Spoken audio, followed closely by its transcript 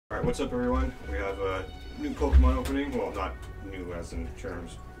Alright, what's up everyone? We have a new Pokemon opening. Well, not new as in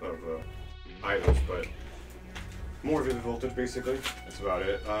terms of items, but more Vivid Voltage basically. That's about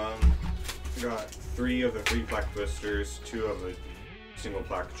it. We got 3 of the 3 plaque blisters, 2 of the single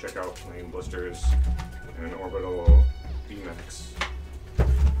plaque checkout lane blisters, and an orbital VMAX.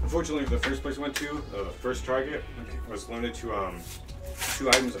 Unfortunately, the first place I went to, the first target, was limited to 2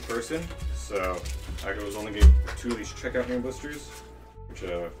 items a person, so I was only getting 2 of these checkout lane blisters, which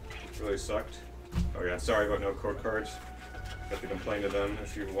really sucked. Oh yeah, sorry about no code cards. Have to complain to them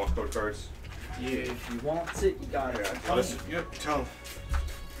if you want code cards. Yeah, if you want it, you got it. Yeah, tell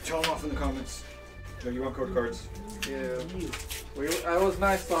them off in the comments. If you want code cards. Yeah. I was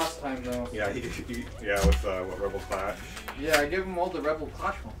nice last time though. Yeah, yeah, with what, Rebel Clash? Yeah, I gave him all the Rebel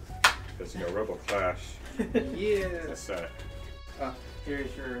Clash ones. Because, you know, Rebel Clash. Yeah. That's that.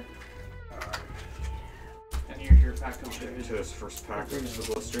 Here's your... and here's your pack of Vivid. To this first pack of the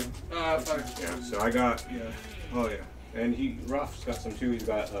blister. Fine. Yeah, so I got, oh yeah. And Ruff's got some too. He's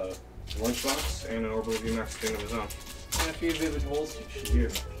got a lunchbox and an orbital VMAX thing of his own. And a few Vivid Voltage. Yeah.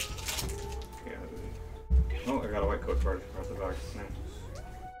 Oh, I got a white code card off the back. Nice.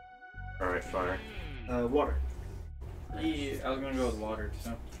 Alright, fire. Water. Yeah, I was gonna go with water,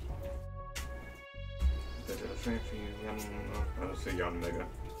 so. I would say Yon Mega.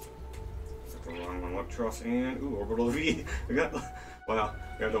 That's the wrong one. Electros and orbital V. We got wow.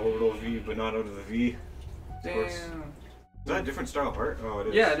 We have the orbital V, but not out of the V. Of course. Damn. Is that a different style art? Oh, it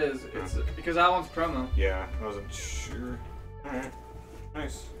is. Yeah, it is. It's because that one's promo. Yeah, I wasn't sure. Alright.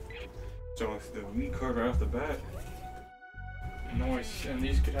 Nice. So with the V card right off the bat. Nice. And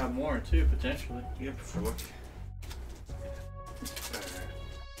these could have more too, potentially. Yep, for luck.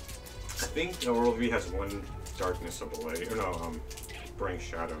 I think the World V has 1 darkness of the way. Or no, Burning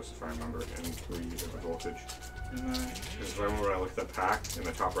Shadows, if I remember, and 3 Vivid Voltage. Because I remember when I looked at the pack in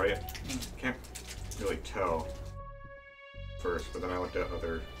the top right, can't really tell first, but then I looked at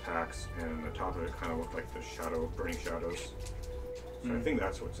other packs, and the top of it kind of looked like the Burning Shadows. So I think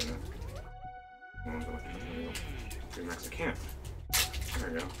that's what's in it. VMAX, I can't. There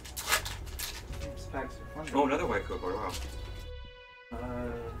we go. These packs are fun. Oh, another white code card, wow.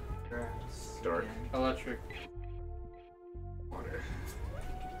 Grass. Dark. Yeah. Electric. Water.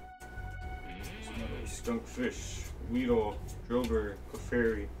 Skunkfish, Weedle, Drober,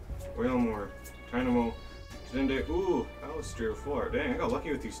 Clefairy, Whalmore, Dynamo, Zende. Ooh, Alistair, Floor. Dang, I got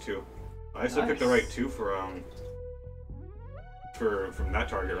lucky with these 2. I still picked the right 2 from that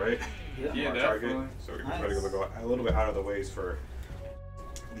target, right? Yeah, target. definitely. So we can try to go a little bit out of the ways for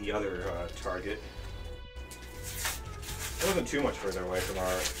the other target. It wasn't too much further away from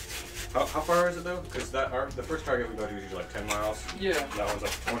our. How far is it though? Because the first target we go to is usually like 10 miles. Yeah. That one's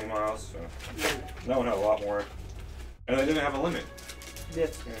like 20 miles. So that one had a lot more, and they didn't have a limit. Yeah,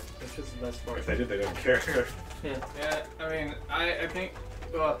 which was the best part. If they did, they didn't care. Yeah. Yeah, I mean, I think,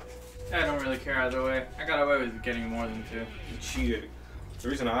 well, I don't really care either way. I got away with getting more than 2. You cheated. The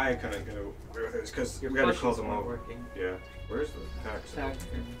reason I kind of get away with it is because we had to call them out. Working. Yeah. Where's the packs? Pack.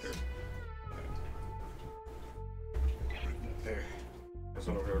 There. That's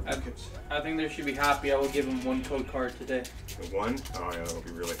one over there. I think they should be happy. I will give them 1 code card today. 1? Oh yeah, they'll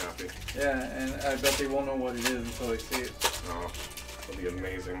be really happy. Yeah, and I bet they won't know what it is until they see it. Oh, it'll be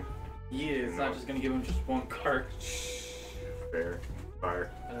amazing. Yeah, it's not just gonna give them just 1 card. Fair.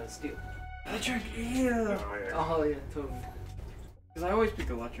 Fire. Steel. Electric, yeah. Oh yeah. Oh yeah, totally. Because I always pick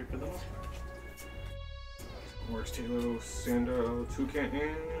electric for the most part. Works Taylor, Sandra, Toucan,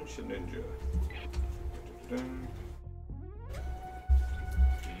 and Shedinja.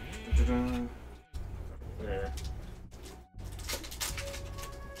 There.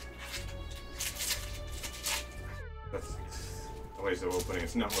 That's the ways of opening.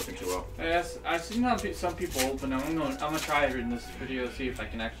 It's not looking too well. Yes, I've seen some people open them. I'm gonna try it in this video to see if I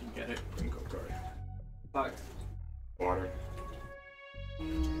can actually get it. Green code card. Fire. Water.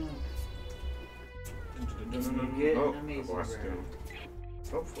 Get Oh, an amazing blast rare. him.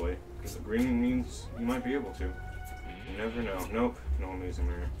 Hopefully, because the green means you might be able to. You never know. Nope, no amazing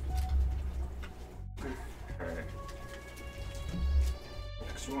rare. Alright.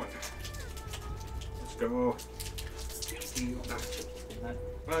 Next one. Let's go.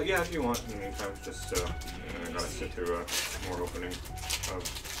 Yeah, if you want. In the meantime, just I gotta sit through more opening of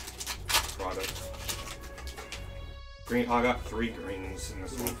product. Green. Oh, I got 3 greens in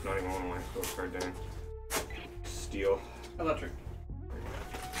this one. Not even one of my code card down. Steel. Electric.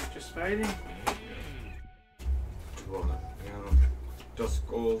 Just fighting.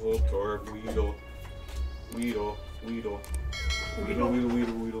 Duskull, Voltorb, Weedle.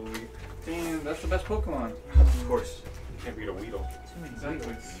 Damn, that's the best Pokemon. Of course. Can't beat a Weedle. Too many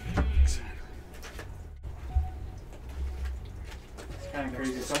Exactly. Weedles. It's kind of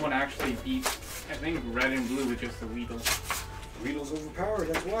crazy. Someone actually beat, I think, red and blue with just a Weedle. Weedle's overpowered,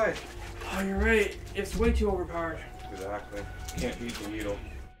 that's why. Oh, you're right. It's way too overpowered. Exactly. Can't beat the Weedle.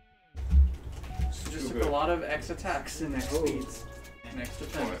 It's Just too took a good. lot of X attacks and X Oh. speeds and X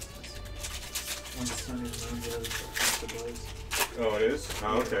defense. One sun is moon, the other is the blaze. Oh, it is?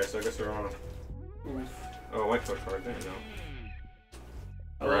 Oh, okay, so I guess we're on. Oof. Oh, white foot card, there you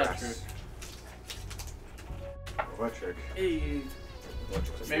go. Electric. Electric. Hey,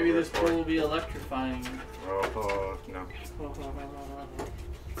 Electric's maybe over this for- pool will be electrifying. Oh, no.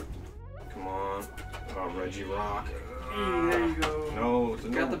 Come on. Oh, Reggie Rock. Hey, there you go. No, it's a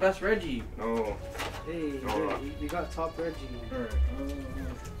You no. got the best Reggie. No. Hey, Oh. we got top Reggie. Alright.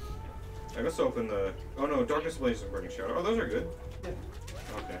 I guess open the. Oh no, Darkness Blaze and Burning Shadow. Oh, those are good. Yeah.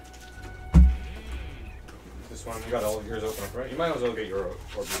 Okay. This one, you got all of yours open up, right? You might as well get your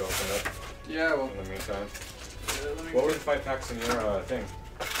orbeetle open up Yeah, well, in the meantime. let me What were the 5 packs in your thing?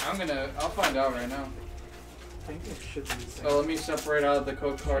 I'll find out right now. I think it should be the same. So let me separate out the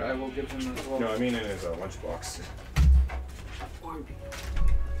code card. I will give him as well. No, I mean in his lunchbox. Orbeetle.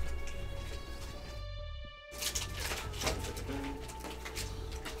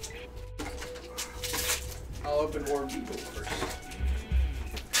 I'll open Orbeetle first.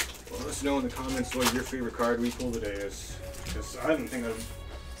 Well, let us know in the comments what your favorite card we pulled today is. Because I didn't think I'd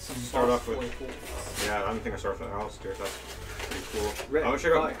Some start off boss with. boy pools. Yeah, I didn't think I'd start off with Alistair. That's pretty cool. Red, I wish I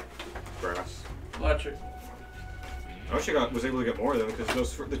got fire. grass. Electric. I wish I was able to get more of them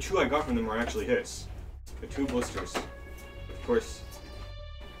because the 2 I got from them were actually hits. The 2 blisters. Of course,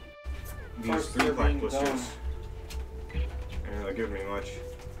 these Parts 3 are black being blisters. done. And they give me much.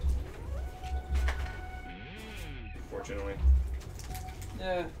 Fortunately.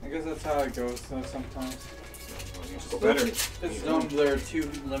 Yeah, I guess that's how it goes sometimes. It needs to go better. It's Needs done to- their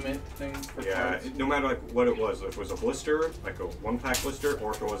 2 limit thing for Yeah, cards. no matter like what it was, if it was a blister, like a 1-pack blister,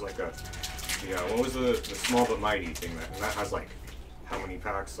 or if it was like a, yeah, what was the small but mighty thing and that has like, how many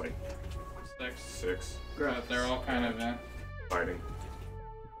packs? Like 6. 6. But they're all kind of Fighting.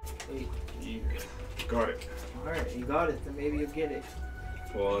 Wait. Yeah. Got it. Alright, you got it, then maybe you'll get it.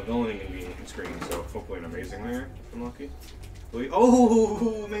 Well, the only thing can be in screen, so hopefully an amazing layer, if I'm lucky.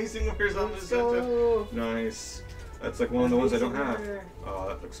 Oh, amazing layers on this set. So, Nice. That's like one of the ones I don't have. Oh,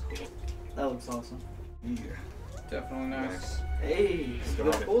 that looks cool. that looks awesome. Yeah. definitely nice. Nice. Hey, Got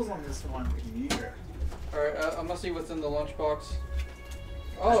good it. pulls on this one. Yeah. Alright, I'm gonna see what's in the lunchbox.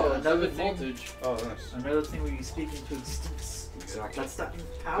 Oh, Another vivid thing. voltage. Oh, nice. Another thing we speak into existence. Exactly. That's that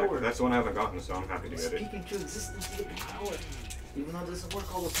power. That's the one I haven't gotten, so I'm happy to get it. Speak into existence, you get the power. Even though it doesn't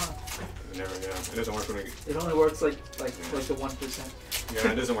work all the time. It doesn't work when we. It only works like the 1%.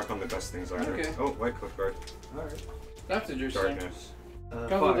 Yeah, it doesn't work on the best things either. Okay. Oh, white cliff guard. Alright. That's interesting. Darkness. Comes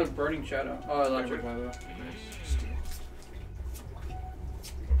Fire. with a burning shadow. Oh, electric, by the way. Nice. Steel.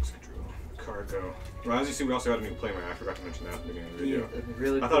 Focus control. Cargo. Well, as you see, we also got a new playmate. I forgot to mention that at the beginning of the video. Yeah,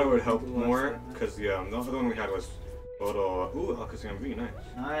 really I thought it cool would help blue more lights right because the other one we had was Photo. Ooh, Alcazam V, nice.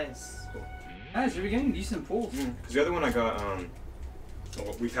 now. Nice. Nice, you're getting decent pulls. Because the other one I got,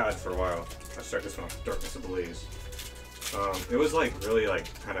 well, we've had for a while. I started this one off, Darkness Ablaze. It was like really like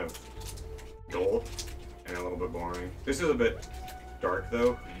kind of dull and a little bit boring. This is a bit dark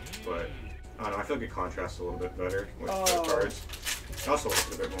though, but I don't know. I feel like it contrasts a little bit better with the cards. I also like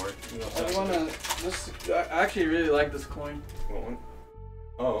it a bit more. I wanna. I actually really like this coin. What one?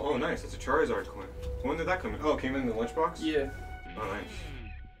 Oh, nice. It's a Charizard coin. When did that come in? Oh, it came in the lunchbox? Yeah. Oh,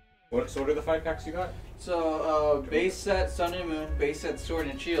 nice. So what are the 5 packs you got? So, base set Sun and Moon, base set Sword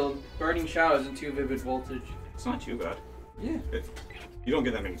and Shield, Burning Shadows, and 2 Vivid Voltage. It's not too bad. Yeah. You don't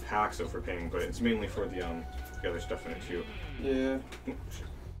get that many packs though for paying, but it's mainly for the other stuff in it too. Yeah.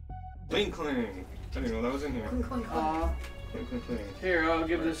 Link Cling! I didn't know that was in here. Clink, clink, clink. Link Cling Cling. Here, I'll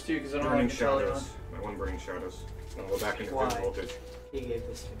give this to you because I don't Burning like to tell you. Shadows. My one Burning Shadows. I'll go back into Why? Vivid Voltage. He gave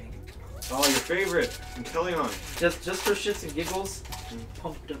this to me. Oh, your favorite! Inteleon! Just for shits and giggles,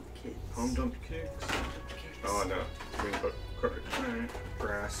 pumped up kids. Home Dump Kicks. Oh no. Green Book.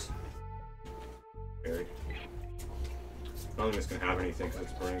 Grass. Berry. I don't think it's gonna have anything because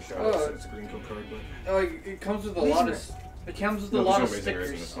it's Burning Shadows Oh. and it's a green code card, but. Oh, it comes with a Amazing lot Ray. of. It comes with No, a lot of there's no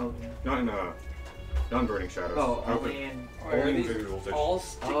Amazing Rays in stickers. this one. Okay. Not in non-Burning Shadows. Oh, I only in. Are only in these Vivid Voltage. all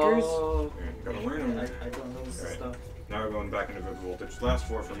stickers? Oh. Yeah, you gotta learn Yeah, them. I don't know this Right. stuff. Now we're going back into Vivid Voltage. Last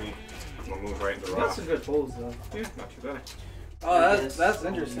 4 for me. I'm gonna move right into You Raw. got some good pulls though. Yeah, not too bad. Oh, Yes. that's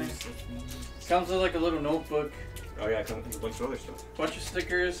interesting. Comes with like a little notebook, Oh yeah, it comes with a bunch of other stuff. bunch of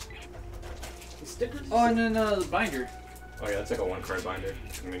stickers. The stickers? Oh, and then the binder. Oh yeah, it's like a 1-card binder.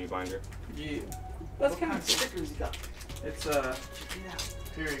 A mini binder. Yeah. That's What kind kind of of stickers you got? It's Check it out.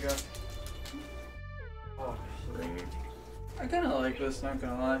 here you go. Oh, Green. I kind of like this, not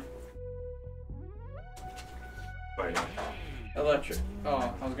gonna lie. Fighting. Electric.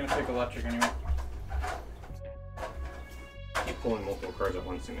 Oh, I was gonna pick electric anyway. Keep pulling multiple cards at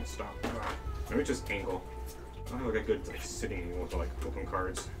once and it stop. Let me just angle. I don't have like a good like sitting angle to like open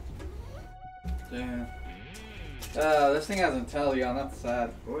cards. Damn. This thing has Inteleon, that's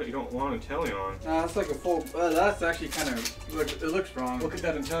sad. What? You don't want Inteleon? No, that's like a full. That's actually kind of. It looks wrong. Look at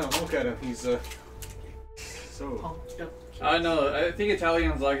that Inteleon. Look at him. He's so. pumped up. I know. I think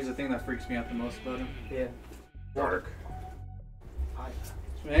Italian's like is the thing that freaks me out the most about him. Yeah. Dark.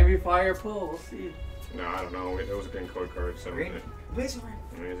 Maybe fire pull. We'll see. No, I don't know. It was a green code card, so Green? Amazing.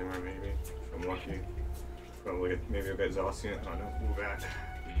 amazing rare maybe. If I'm lucky. Probably get, maybe I'll get Zacian. Oh no, move that.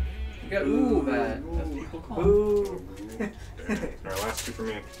 You got ooh that. As people call him. Boo. Alright, last two for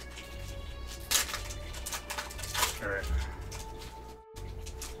me. Alright.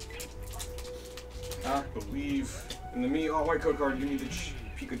 Believe in the me. Oh, white code card. Give me the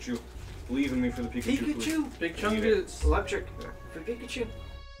Pikachu. Believe in me for the Pikachu. Please. Pikachu. Big chungus. Electric. Yeah. For Pikachu.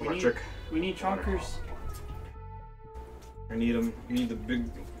 Electric. We need chonkers. I need them. We need the big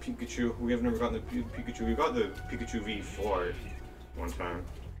Pikachu. We have never gotten the big Pikachu. We got the Pikachu V4 one time.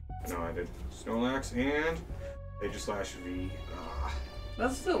 No, I did Snorlax and Aegislash V.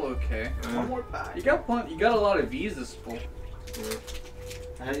 That's still okay. One more pack. You got a lot of V's this pull. Yeah,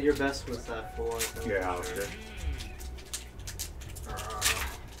 I had your best with that 4. yeah, Alistair.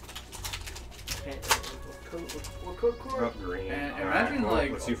 What code cord? Oh, green. And imagine, well,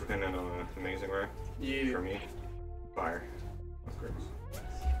 like- let's see if we can end on an amazing rare Yeah. for me. Fire. Of course.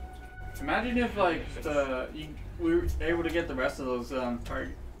 Imagine if like we were able to get the rest of those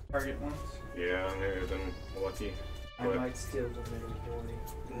target ones. Yeah, maybe I've been lucky. I But might steal the middle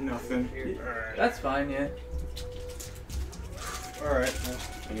boy. nothing. Here. Alright. That's fine, yeah. Alright.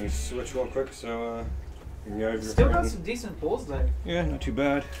 Let me switch real quick so you have your Still got friend. some decent pulls there. Yeah, not too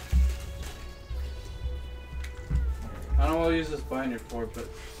bad. I don't want to use this binder for, but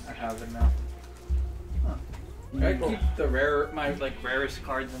I have it now. Huh. I keep the my rarest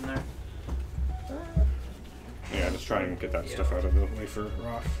cards in there. Yeah, just trying to get that stuff out of the way for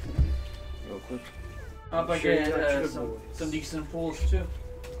Roth. Real quick. How about Sure, getting you got your some boys. decent pulls too?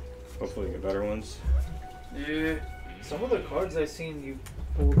 Hopefully get better ones. Yeah. Some of the cards I've seen you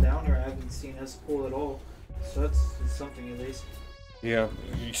pull down or I haven't seen us pull at all. So that's something at least. Yeah,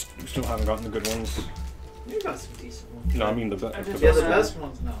 you still haven't gotten the good ones. You got some decent ones. No, I mean the I best. just- Yeah, the Yeah. best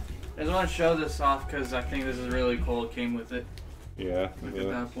ones no. I just want to show this off because I think this is really cool. It came with it. Yeah, Look at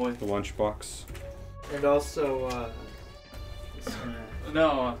that boy. the lunchbox. And also,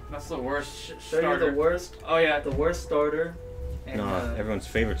 No, that's the worst show you starter. the worst, Oh yeah. the worst starter. And, No, everyone's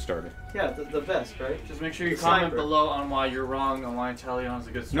favorite starter. yeah, the best, right? Just make sure you The comment sniper. below on why you're wrong and why Teleon's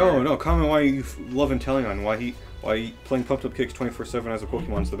a good starter. No, comment why you love Inteleon, why he playing pumped up kicks 24/7 as a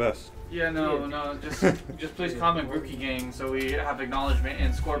Pokemon's the best. Yeah, no, just please comment Grookey Gang so we have acknowledgement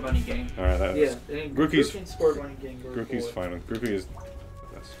and Score Bunny Gang. All right, that Yeah, is. and Grookey's- Grookey and Score Bunny Gang go Grookey's forward. fine. Grookey is the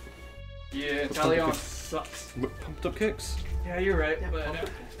best. Yeah, But Teleon pumped up sucks. Pumped up kicks? Yeah, you're right, Yeah, but pump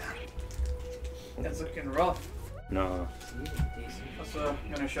it. it's looking rough. No, Decent. So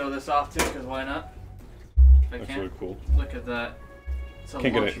I'm gonna show this off too, because why not? If I that's can't. really cool. Look at that. It's a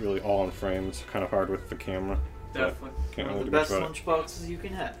Can't get lunch. it really all in frame. It's kind of hard with the camera. but Definitely. Can't One really of do the much best about lunch boxes you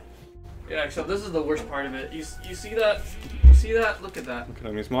can have. Yeah, except this is the worst part of it. You see that? You see that? Look at that. it. Look at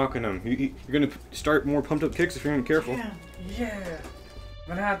him. He's mocking him. You're gonna start more pumped up kicks if you're not careful. Yeah. I'm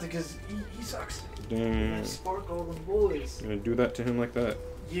gonna have to, because he sucks. Dang. Nice sparkle them boys. You're gonna do that to him like that.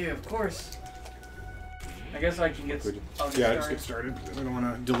 Yeah, of course. I guess I can get. I'll get Yeah, just started. get started. I don't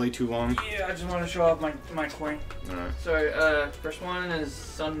want to delay too long. Yeah, I just want to show off my coin. Alright. Sorry, first one is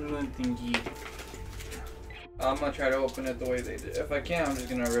Sun Moon Thingy. I'm gonna try to open it the way they did. If I can, I'm just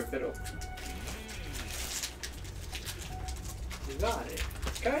gonna rip it open. You got it.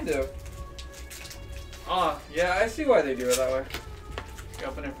 Kind of. Ah, yeah, I see why they do it that way. You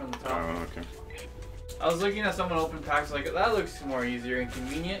open it from the top. Oh, okay. I was looking at someone open packs like, that looks more easier and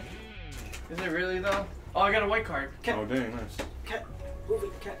convenient. Is it really though? Oh, I got a white card. Cat. Oh, dang, nice. Cat. Move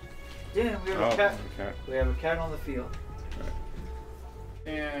it, cat. Damn, we have Oh, a cat. okay. We have a cat on the field.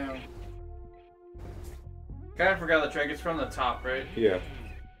 Damn. Kinda forgot the trick. It's from the top, right? Yeah.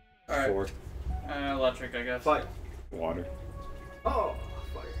 Alright. 4. Electric, I guess. Fight. Water. Oh,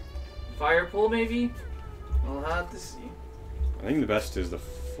 fire. Fire pull, maybe? We'll have to see. I think the best is the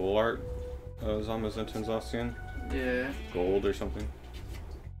full art Zamazenta and Zacian. Yeah. Gold or something.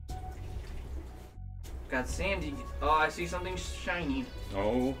 Got Sandy. Oh, I see something shiny.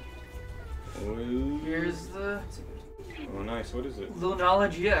 Oh. Oh. Here's the Oh, nice. What is it? Lunala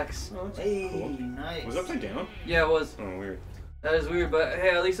GX. Oh, that's Hey, cool. nice. Was it upside down? Yeah, it was. Oh, weird. That is weird, but hey,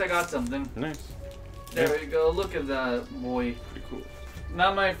 at least I got something. Nice. There Yeah. we go. Look at that boy. Pretty cool.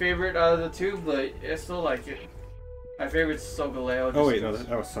 Not my favorite out of the two, but I still like it. My favorite's Solgaleo. Oh, wait, no,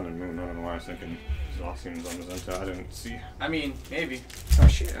 that was Sun and Moon. I don't know why I was thinking Zacian's on the Zenta. I didn't see. I mean, maybe. Oh,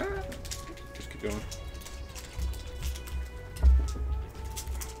 shit. Just keep going.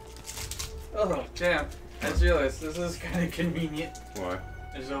 Oh, damn. I just realized this is kind of convenient. Why?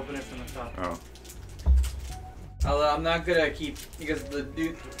 I just open it from the top. Oh. Although I'm not good at keep because the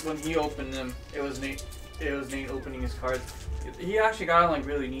dude when he opened them, it was Nate. It was Nate opening his cards. He actually got on like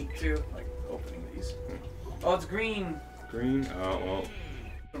really neat too, like opening these. Oh, it's green Green? Oh, well.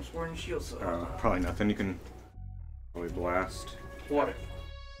 from Sword and Shield. So Probably nothing. You can probably blast. water,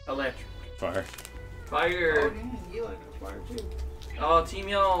 electric, Fire. Oh, fire. yeah, you like a fire too. Oh, Team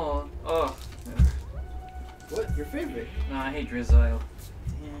Yell. Oh, What? Your favorite? no, I hate Drizzile.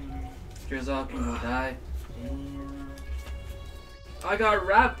 Damn. Drizzile can go die. Damn. I got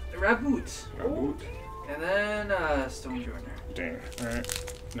Raboot, Raboot. and then Stone Joiner. Dang.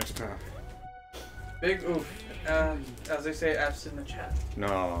 Alright. Next pack. Big oof. As they say, F's in the chat.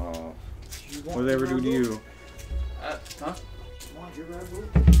 No. You What want did they ever your do to Raboot? you? Huh? You want your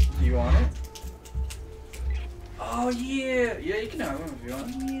Raboot? Do you want it? Oh yeah, yeah, you can have one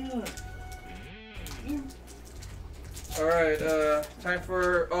if you want. Yeah. Alright, time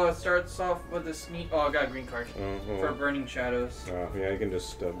for, it starts off with a sneak, I got a green card. For Burning Shadows. Yeah, you can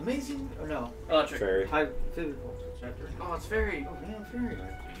just, Amazing or no? Electric. fairy. High vivid voltage. Chapter. Oh, it's Fairy. Oh damn, fairy.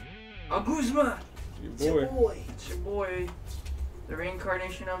 Aguzma! It's your boy. It's your boy. The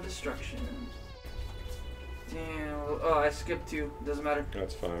reincarnation of destruction. Damn, oh, I skipped two. Doesn't matter.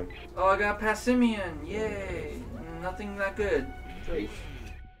 That's fine. Oh, I got Passimian. Yay. Nothing that good. Trace.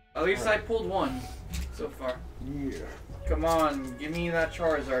 At least I pulled one so far. Yeah. Come on, give me that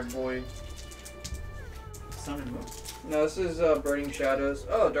Charizard, boy. Sun and Moon. No, this is Burning Shadows.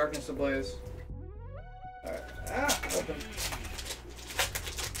 Oh, Darkness Ablaze. Alright. Open.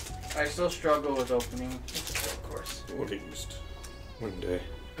 I still struggle with opening. Of course. At least. One day.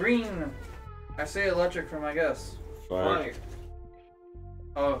 Green! I say electric for my guess. Fire.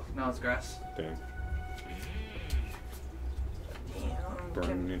 Oh, no, it's grass. Damn. Damn.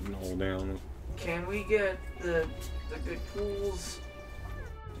 Burn it all down Can we get the good pools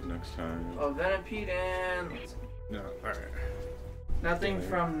next time. of Venipede and No, alright. nothing Okay.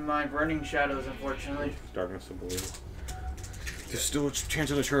 from my Burning Shadows, unfortunately. Darkness of Belief. There's still a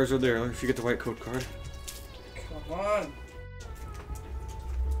chance of the Charizard there if you get the white code card. Come on.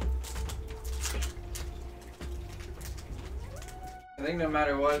 I think no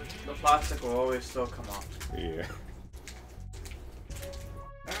matter what, the plastic will always still come off. Yeah.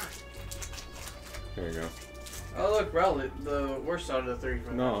 There you go. Oh look, Rowlet, the worst out of the three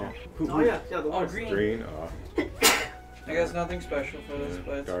from No. that. Oh yeah, the Oh, one. green. Green. I guess nothing special for this,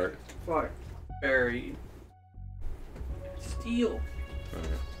 but it's Dark. Fire. Fairy. Steel. Alright.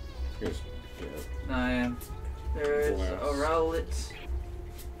 Here's. Yeah. No, I am. There's a Blast. Rowlet.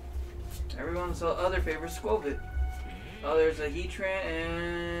 Everyone's other favorite Squovit. Oh, there's a Heatran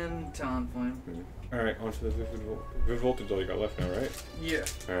and Talonflame. Alright, on to the Vivid Voltage all you got left now, right? Yeah.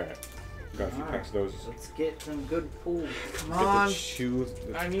 Alright. Got a few packs of those. Let's get some good pools. Come Get on. the chew.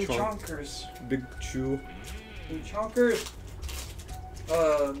 The I need chunk- chonkers. Big chew. Need chonkers.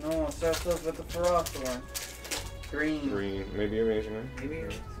 No, it starts off with the Ferrothorn. Green. Green. Maybe amazing, right? Maybe.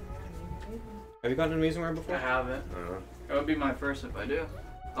 Have you gotten an amazing rare I before? haven't. It would be my first if I do.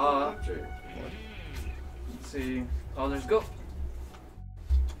 Let's see. Oh, there's Go.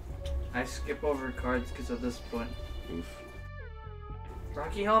 I skip over cards because of this point. Oof.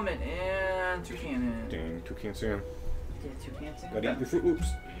 Rocky Helmet and Toucannon. Dang, Toucan Sam. Yeah, two cans in. Gotta eat your Fruit Loops.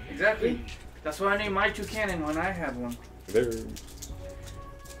 Exactly. That's why I named my Toucannon when I had one. There. I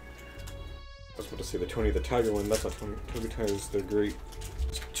was about to say the Tony the Tiger one. That's not Tony. Toby Tigers, they're great.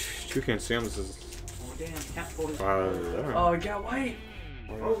 Toucan Sam's is Oh damn, cat photos. fire. Oh, I got white.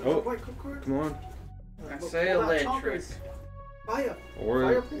 Oh, white code card. come on. I say electric. Fire. Or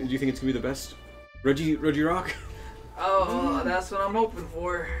Fire do you think it's gonna be the best? Reggie Rock? Oh, that's what I'm hoping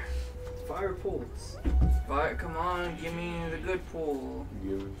for. Fire pools. Fire, come on, give me the good pull.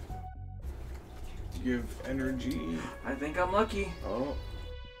 Give energy. I think I'm lucky. Oh.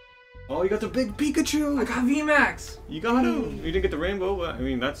 Oh, you got the big Pikachu! I got VMAX. You got him! You didn't get the rainbow, but I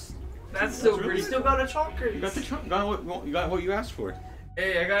mean, that's Still really pretty. Still got a chonker. you got the you got what you asked for.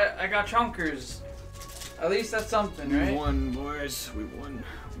 Hey, I got chonkers. At least that's something, We right? won, boys. We won.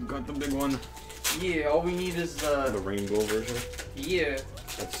 We got the big one. Yeah, all we need is The rainbow version. yeah.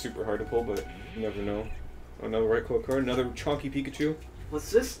 That's super hard to pull, but you never know. Another right code card. Another Chonky Pikachu. What's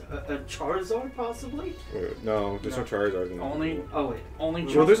this? A Charizard, possibly? Wait, no, there's no Charizard in there. Only. Oh, wait. Only.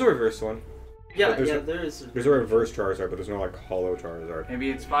 Well, there's a reverse one. Yeah, there's yeah, a- there is. There's a reverse Charizard, but there's no like hollow Charizard. Maybe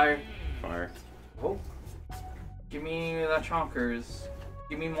it's fire. Fire. Oh, Give me the chonkers.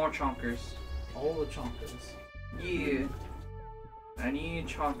 Give me more chonkers. all the chonkers. Yeah. I need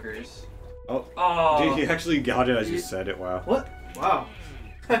chonkers. Oh. Oh. Dude, you actually got it as you said it. Wow. What? Wow.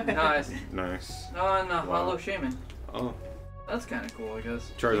 Nice. Nice. Oh, and the Wow. hollow shaman. Oh, That's kind of cool, I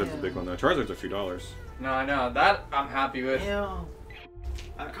guess. Charizard's Yeah. the big one though. Charizard's a few dollars. No, I know. That I'm happy with. Damn.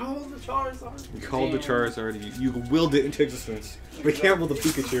 I called the Charizard. You called the Damn. Charizard. You willed it into existence. We can't will the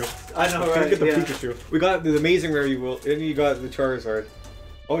Pikachu. I know, We can't right? get the Yeah. Pikachu. We got the amazing rare. You will, and you got the Charizard.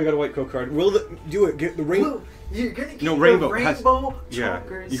 Oh, you got a white code card. Will the do it? Get the rainbow. Whoa, you're gonna get No, the rainbow has- rainbow Yeah,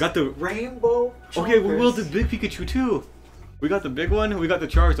 chonkers. you got the. rainbow chonkers. Okay, we willed the big Pikachu too. We got the big one. We got the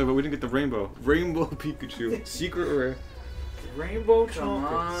Charizard, but we didn't get the rainbow. Rainbow Pikachu. Secret rare. rainbow Come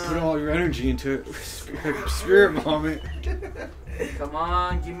chonkers. on. Put all your energy into it. Spirit vomit. Come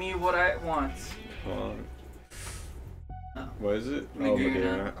on, give me what I want. Hold on. Oh. What is it? Let me Oh, give you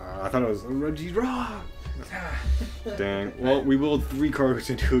Madeira. I thought it was Reggie Rock. Dang. Well, we willed 3 cards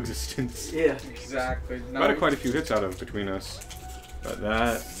into existence. Yeah. Exactly. We got quite a few hits out of between us. But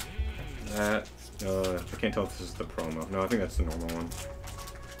that. I can't tell if this is the promo. No, I think that's the normal one.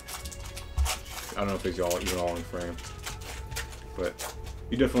 I don't know if these all even all in frame. But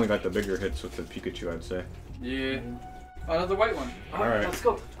you definitely got the bigger hits with the Pikachu, I'd say. Yeah. Another white one. Alright, Alright. let's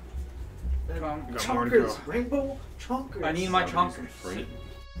go. Come on. Got more to go. Chonkers. Rainbow chonkers. I need my Some of these chonkers. are free.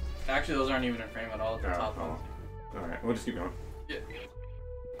 Actually, those aren't even in frame at all. At the top one. Alright, we'll just keep going.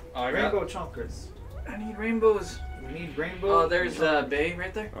 Oh, I got. Rainbow chonkers. I need rainbows. We need rainbow. Oh, there's Bay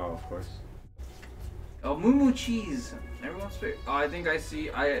right there. Oh, of course. Oh, Moo cheese. Everyone's favorite. Oh, I think I see.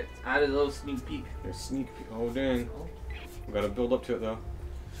 I added a little sneak peek. There's sneak peek. Oh, dang. We gotta build up to it though.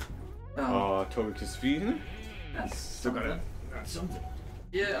 Oh, Togekiss V. that's Still gotta. something. That's something.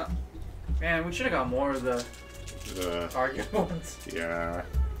 Yeah. Man, we should have got more of the The. target ones. Yeah.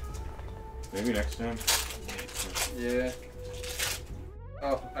 Maybe next time. Yeah.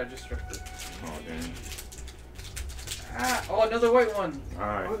 Oh, I just ripped it. Oh, dang. Ah, oh, another white one.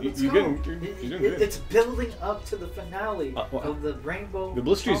 Alright, Let's you're go. doing good. It's building up to the finale Well, of the rainbow. The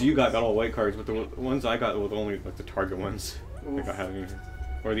blisters you chonkers. got all white cards, but the ones I got were only like the target ones. I think I Oof. have any.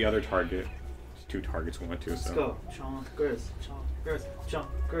 Or the other target. There's 2 targets we went to, Let's so. go. Chonkers. Chonkers.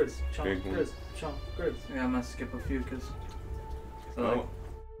 Chonkers. Big one. Chonkers. Chonkers. Yeah, I'm gonna skip a few because. Oh.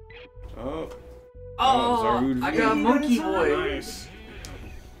 Oh. Oh, Zarude I V. got Monkey Boy. Nice.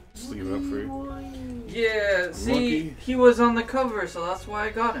 Just leave it up for you. Yeah, see, Monkey. he was on the cover, so that's why I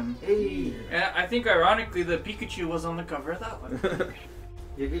got him. Hey, And I think, ironically, the Pikachu was on the cover of that one.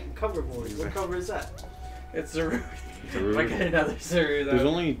 you're getting cover boys. What cover is that? It's Zarude. Zarude. I get another Zarude. There's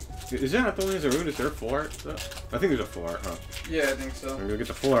only. Is that not the only Zarude? Is there a full art? I think there's a full art, huh? Yeah, I think so. We're gonna get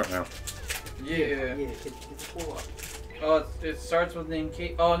the full art now. Yeah. Yeah, it's full up. Oh, it starts with name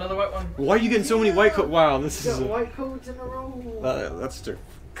Kate. Oh, another white one. Why are you getting so many white coats? Wow, this You is. got white codes in a row. That's the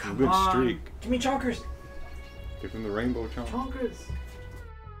Come good on. streak. Give me chonkers. Give him the rainbow chomp. Chonkers.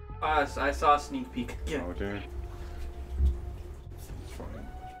 I saw a sneak peek. Yeah. Oh, damn. It's fine.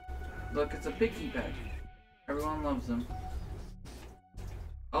 Look, it's a piggy bag. Everyone loves them.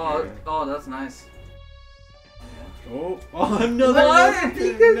 Oh, Yeah. oh, that's nice. Oh, another What?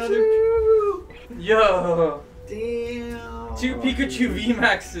 Pikachu! Yo, Damn. 2 Pikachu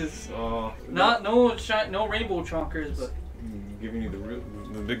VMAXs. Oh, No rainbow chonkers, but giving you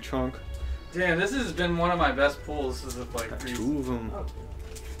the big chunk. damn, this has been one of my best pulls. This is like Got three. 2 of them. Oh.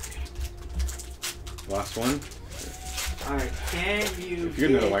 Last one. Alright, can you If you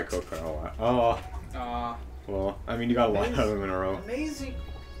get another white coat card, oh, well, I mean, you got a lot of them in a row. Amazing.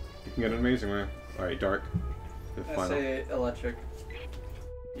 You can get an amazing one. Alright, dark. The I final. say electric.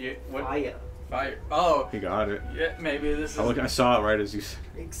 Yeah, what? Fire. Fire. Oh, He got it. yeah, maybe this is. I saw it right as you said.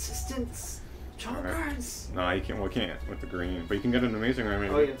 Existence. Chonkers. No, you can't. Well, you can't with the green. But you can get an amazing ray,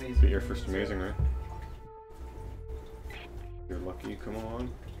 maybe. Oh, yeah, amazing. Get your first amazing ray. You're lucky. Come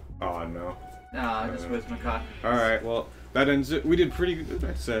on. Oh, no. Nah, I just whizzed my car. Alright, well, that ends it. We did pretty good,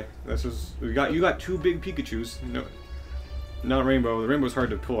 I'd say. You got 2 big Pikachus. No, not rainbow. The rainbow's hard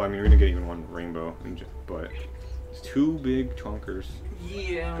to pull. I mean, we didn't get even one rainbow, but it's 2 big chonkers.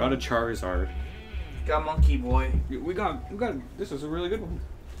 Yeah. Got a Charizard. Got Monkey Boy. We got. This is a really good one.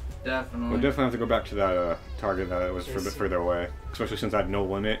 Definitely. We'll definitely have to go back to that target that was a bit Yes. further away, especially since I had no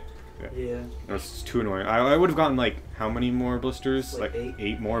limit. Yeah. It's too annoying. I would have gotten like how many more blisters? Like Like 8.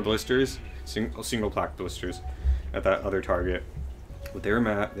 8 more blisters, single plaque blisters, at that other target. But they were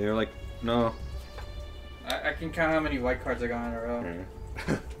mad. They were like, no. can count how many white cards I got in a row.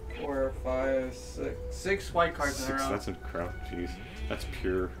 Yeah. 4, 5, 6 white cards in a row. That's incredible. Jeez, that's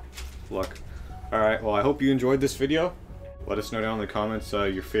pure luck. All right. Well, I hope you enjoyed this video. Let us know down in the comments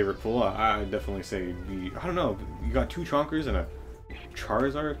your favorite pull. I definitely say I don't know. You got 2 Chonkers and a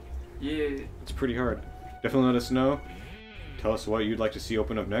Charizard. Yeah. It's pretty hard. Definitely let us know. Tell us what you'd like to see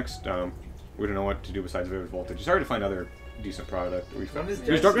open up next. We don't know what to do besides Vivid Voltage. It's hard to find other decent product.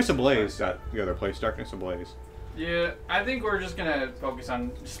 There's Darkness Ablaze at the other place. Darkness Ablaze. Yeah, I think we're just gonna focus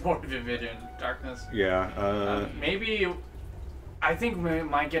on just more Vivid and Darkness. Yeah. Maybe. I think we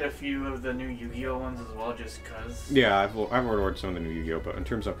might get a few of the new Yu-Gi-Oh ones as well, just cause. Yeah, I've ordered some of the new Yu-Gi-Oh, but in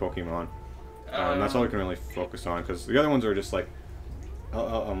terms of Pokemon, that's all we can really focus on, because the other ones are just like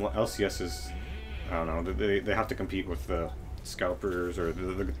LCS's. I don't know. They have to compete with the scalpers or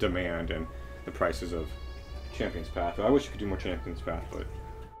the demand and the prices of Champions Path. I wish you could do more Champions Path, but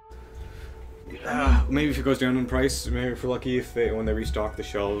maybe if it goes down in price, maybe if we're lucky, when they restock the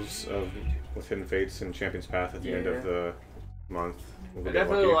shelves with Hidden Fates and Champions Path at the end of the month. I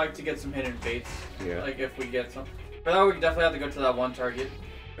definitely would like to get some Hidden Fates. Yeah. Like if we get some. But that we definitely have to go to that one target.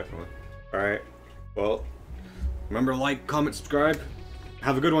 Definitely. Alright. Well, remember to like, comment, subscribe.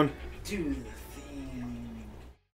 Have a good one. Dude.